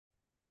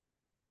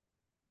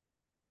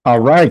All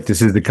right,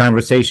 this is the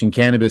Conversation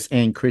Cannabis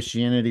and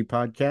Christianity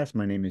podcast.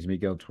 My name is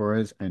Miguel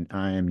Torrez, and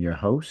I am your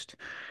host.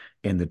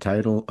 And the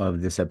title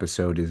of this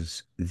episode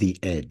is The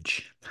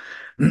Edge.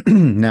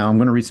 Now, I'm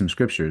going to read some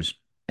scriptures,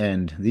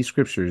 and these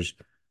scriptures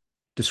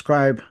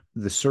describe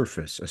the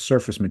surface, a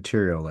surface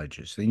material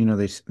edges.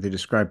 They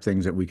describe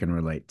things that we can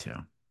relate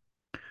to,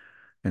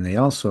 and they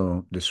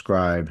also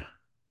describe,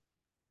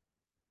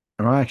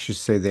 or I should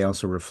say, they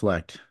also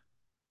reflect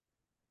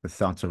the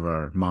thoughts of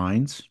our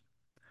minds,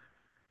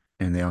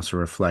 and they also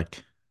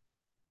reflect,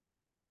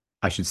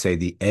 I should say,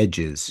 the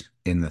edges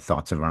in the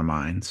thoughts of our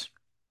minds.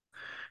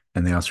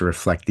 And they also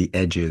reflect the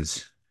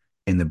edges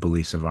in the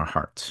beliefs of our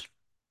hearts.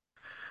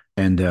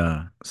 And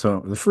so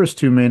the first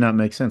two may not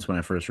make sense when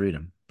I first read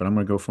them, but I'm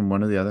going to go from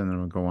one to the other, and then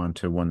we'll go on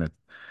to one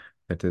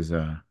that is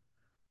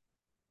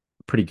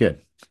pretty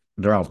good.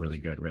 They're all really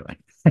good, really.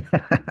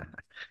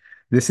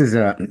 This is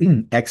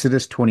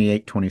Exodus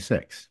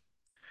 28:26.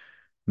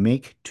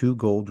 Make two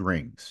gold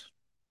rings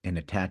and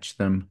attach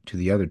them to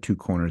the other two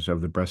corners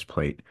of the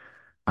breastplate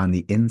on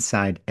the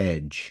inside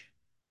edge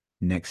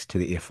next to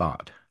the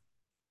ephod.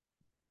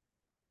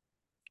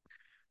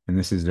 And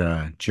this is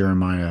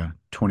Jeremiah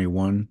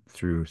 21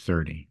 through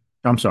 30.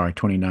 I'm sorry,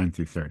 29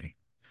 through 30,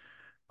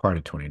 part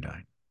of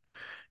 29.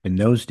 In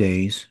those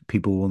days,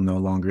 people will no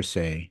longer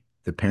say,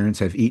 the parents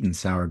have eaten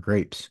sour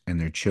grapes and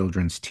their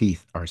children's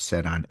teeth are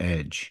set on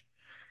edge.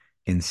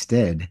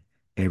 Instead,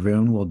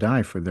 everyone will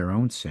die for their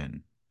own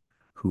sin.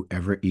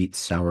 Whoever eats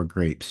sour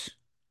grapes,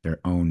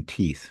 their own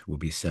teeth will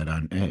be set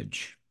on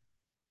edge.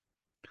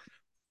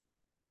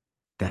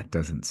 That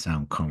doesn't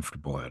sound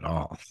comfortable at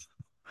all.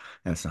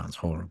 That sounds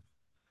horrible.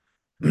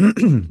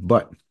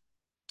 But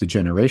the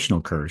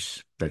generational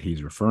curse that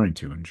he's referring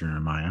to in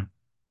Jeremiah,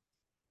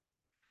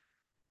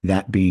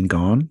 that being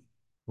gone,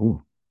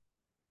 ooh,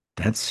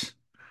 that's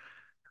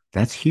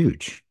that's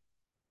huge.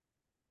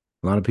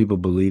 A lot of people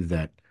believe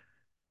that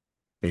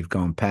they've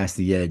gone past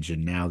the edge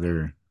and now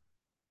their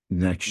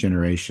next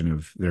generation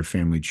of their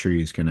family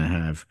tree is going to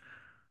have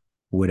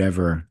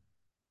whatever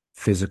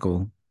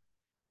physical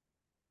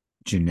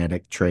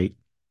genetic trait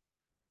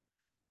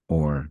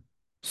or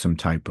some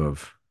type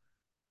of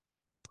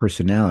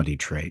personality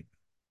trait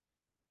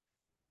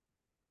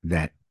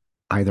that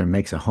either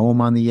makes a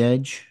home on the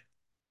edge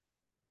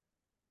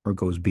or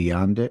goes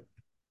beyond it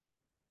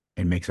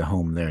and makes a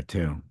home there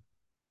too.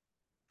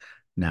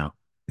 Now,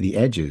 the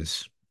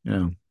edges,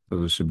 those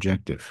are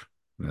subjective.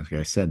 Like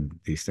I said,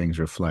 these things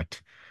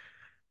reflect,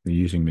 they're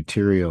using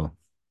material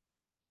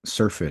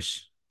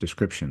surface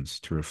descriptions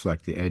to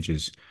reflect the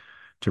edges,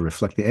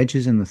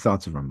 in the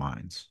thoughts of our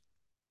minds,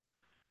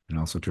 and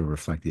also to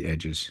reflect the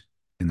edges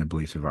in the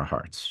beliefs of our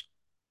hearts.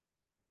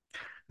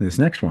 This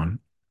next one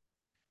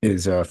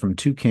is from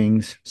 2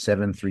 Kings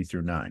 7, 3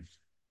 through 9.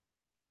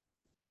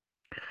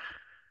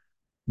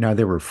 Now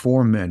there were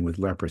 4 men with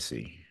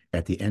leprosy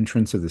at the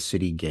entrance of the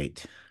city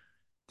gate.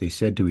 They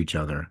said to each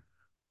other,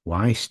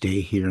 why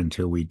stay here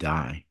until we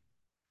die?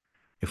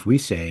 If we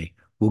say,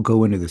 we'll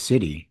go into the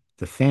city,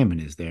 the famine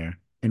is there,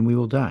 and we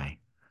will die.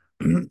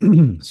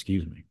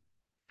 Excuse me.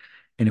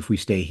 And if we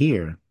stay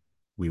here,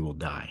 we will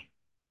die.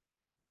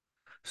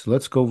 So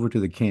let's go over to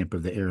the camp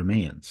of the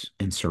Arameans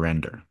and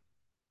surrender.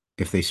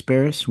 If they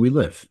spare us, we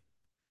live.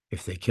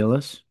 If they kill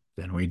us,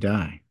 then we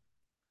die.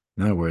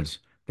 In other words,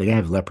 they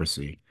have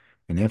leprosy,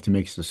 and they have to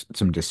make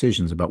some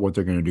decisions about what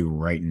they're going to do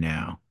right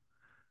now.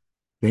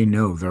 They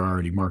know they're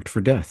already marked for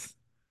death.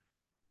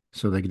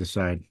 So they can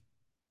decide.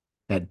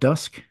 At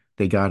dusk,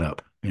 they got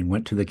up and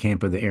went to the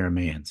camp of the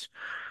Arameans.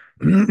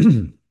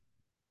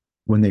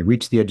 When they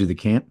reached the edge of the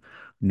camp,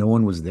 no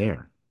one was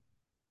there,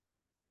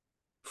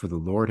 for the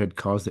Lord had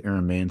caused the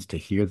Arameans to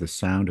hear the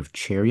sound of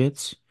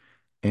chariots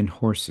and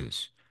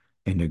horses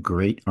and a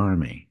great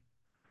army,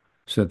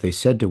 so that they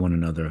said to one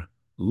another,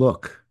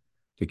 look,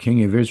 the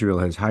king of Israel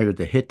has hired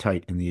the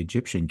Hittite and the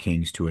Egyptian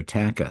kings to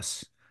attack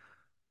us.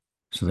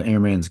 So the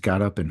Arameans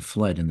got up and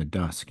fled in the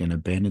dusk and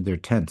abandoned their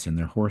tents and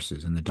their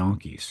horses and the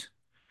donkeys.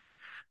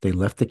 They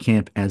left the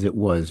camp as it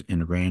was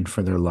and ran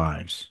for their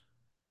lives.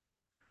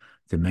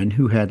 The men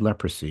who had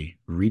leprosy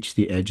reached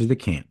the edge of the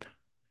camp,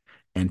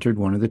 entered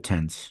one of the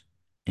tents,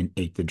 and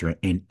ate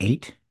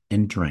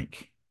and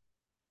drank.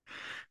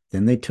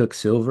 Then they took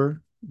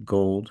silver,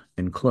 gold,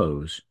 and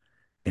clothes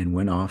and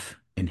went off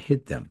and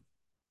hid them.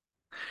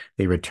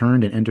 They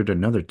returned and entered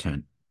another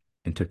tent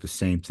and took the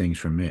same things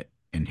from it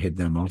and hid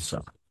them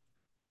also.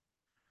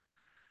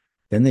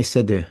 Then they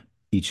said to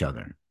each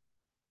other,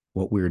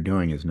 what we are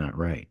doing is not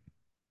right.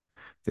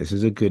 This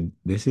is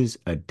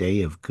a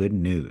day of good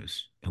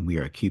news, and we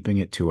are keeping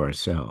it to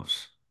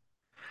ourselves.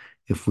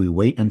 If we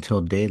wait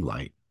until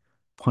daylight,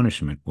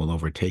 punishment will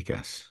overtake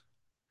us.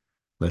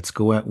 Let's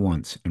go at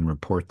once and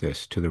report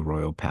this to the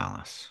royal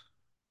palace.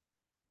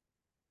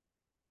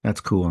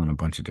 That's cool on a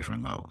bunch of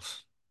different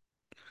levels.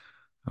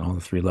 All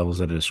the 3 levels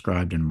that are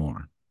described and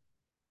more.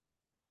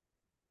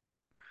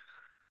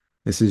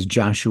 This is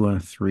Joshua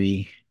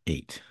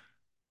 3:8.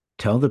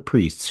 Tell the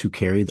priests who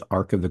carry the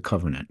Ark of the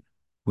Covenant,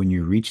 when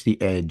you reach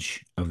the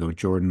edge of the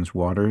Jordan's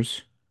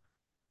waters,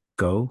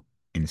 go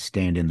and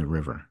stand in the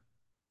river.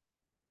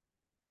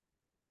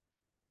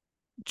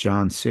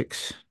 John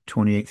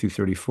 6:28 through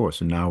 34.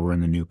 So now we're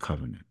in the new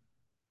covenant.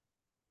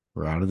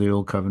 We're out of the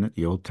old covenant,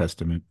 the Old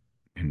Testament,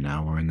 and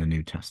now we're in the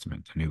New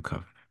Testament, the new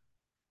covenant.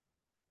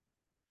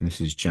 And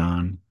this is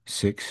John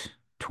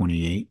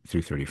 6:28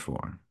 through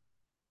 34.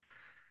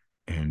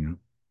 And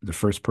the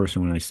first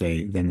person, when I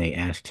say, then they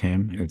asked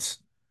him, it's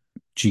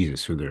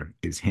Jesus, who there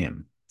is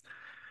him.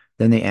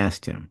 Then they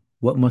asked him,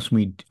 what must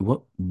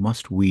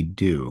we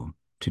do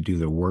to do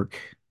the work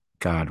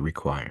God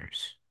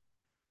requires?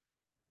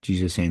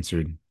 Jesus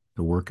answered,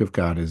 the work of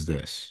God is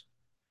this,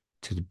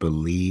 to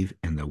believe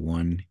in the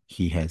one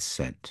he has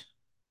sent.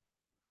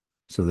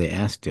 So they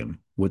asked him,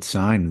 what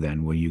sign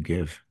then will you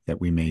give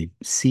that we may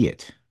see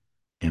it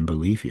and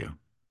believe you?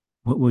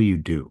 What will you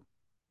do?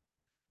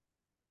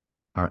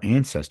 Our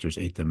ancestors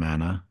ate the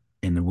manna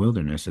in the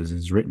wilderness, as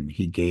is written,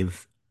 he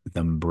gave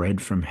them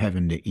bread from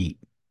heaven to eat.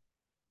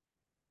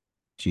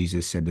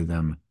 Jesus said to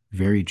them,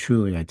 very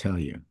truly I tell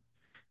you,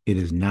 it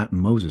is not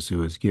Moses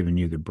who has given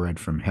you the bread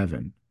from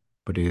heaven,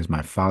 but it is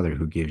my Father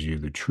who gives you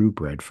the true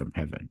bread from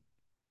heaven.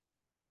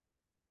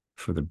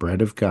 For the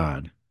bread of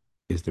God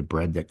is the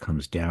bread that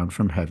comes down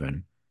from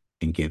heaven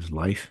and gives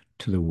life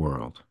to the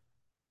world.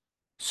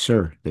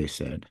 Sir, they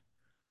said,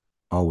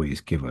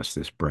 always give us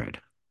this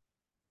bread.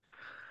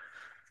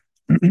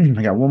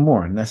 I got one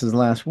more, and this is the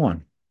last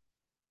one.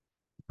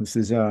 This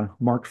is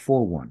Mark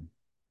 4:1.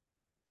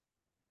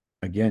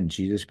 Again,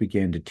 Jesus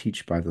began to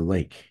teach by the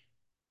lake.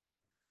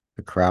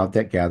 The crowd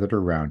that gathered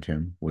around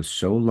him was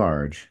so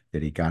large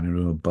that he got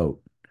into a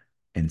boat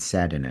and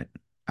sat in it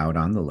out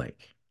on the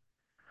lake,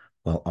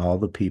 while all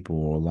the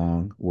people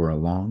were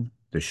along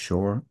the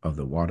shore of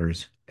the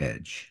water's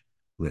edge,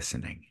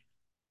 listening.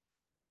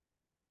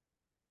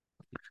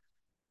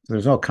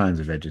 There's all kinds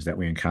of edges that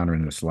we encounter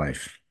in this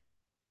life.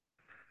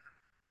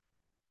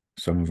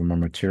 Some of them are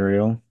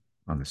material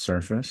on the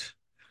surface,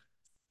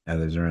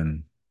 others are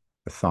in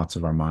the thoughts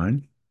of our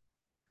mind,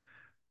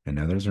 and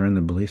others are in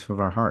the beliefs of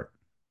our heart.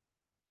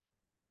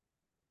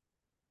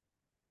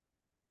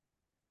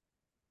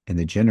 And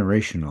the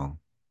generational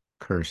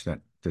curse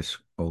that this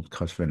old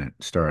covenant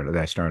started,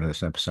 that I started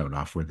this episode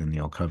off with in the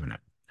old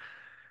covenant.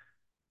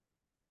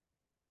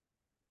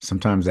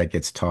 Sometimes that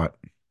gets taught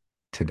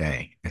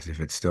today as if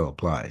it still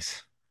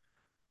applies,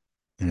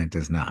 and it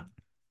does not.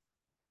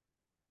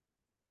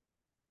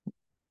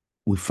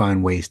 We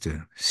find ways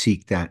to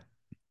seek that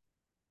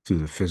through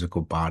the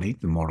physical body,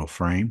 the mortal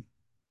frame,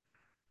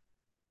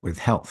 with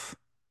health,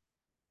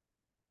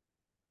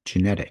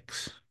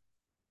 genetics.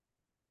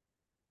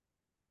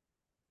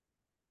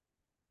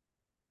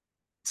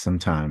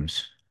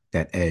 Sometimes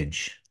that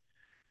edge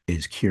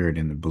is cured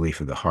in the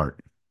belief of the heart.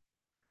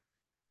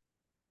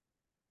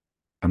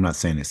 I'm not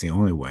saying it's the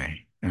only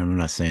way, and I'm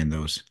not saying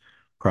those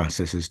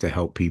processes to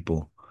help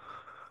people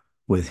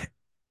with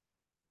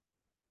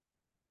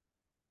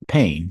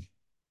pain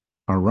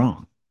are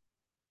wrong.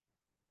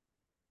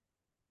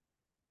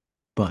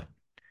 But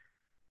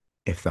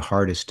if the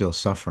heart is still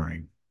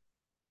suffering,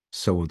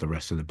 so will the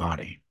rest of the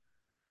body.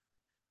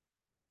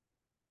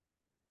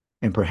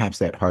 And perhaps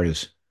that heart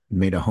has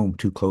made a home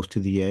too close to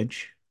the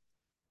edge,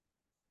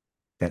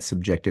 that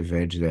subjective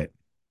edge that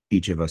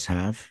each of us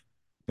have.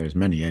 There's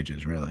many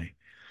edges, really.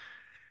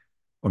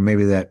 Or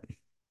maybe that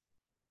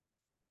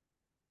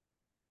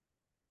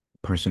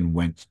person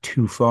went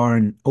too far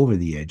and over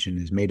the edge and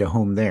has made a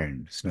home there,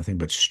 and it's nothing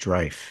but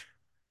strife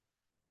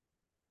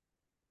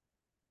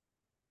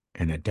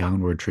and a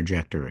downward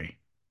trajectory.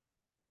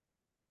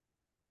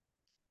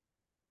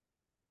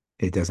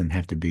 It doesn't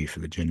have to be for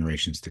the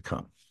generations to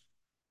come.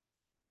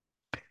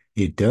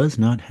 It does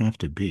not have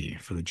to be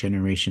for the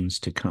generations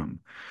to come.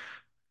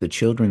 The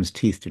children's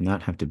teeth do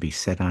not have to be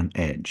set on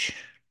edge.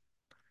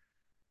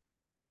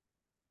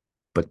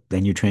 But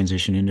then you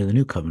transition into the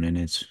new covenant.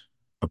 It's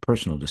a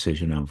personal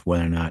decision of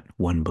whether or not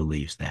one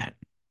believes that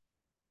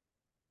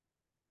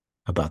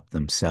about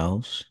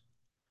themselves,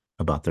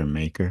 about their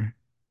maker,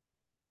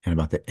 and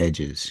about the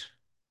edges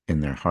in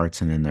their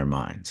hearts and in their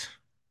minds,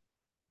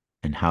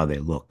 and how they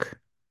look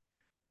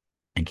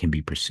and can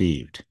be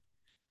perceived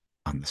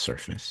on the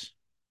surface.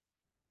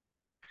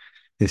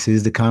 This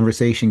is the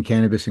Conversation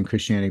Cannabis and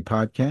Christianity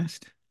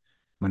podcast.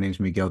 My name is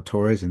Miguel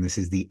Torrez, and this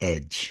is The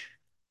Edge.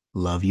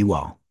 Love you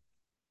all.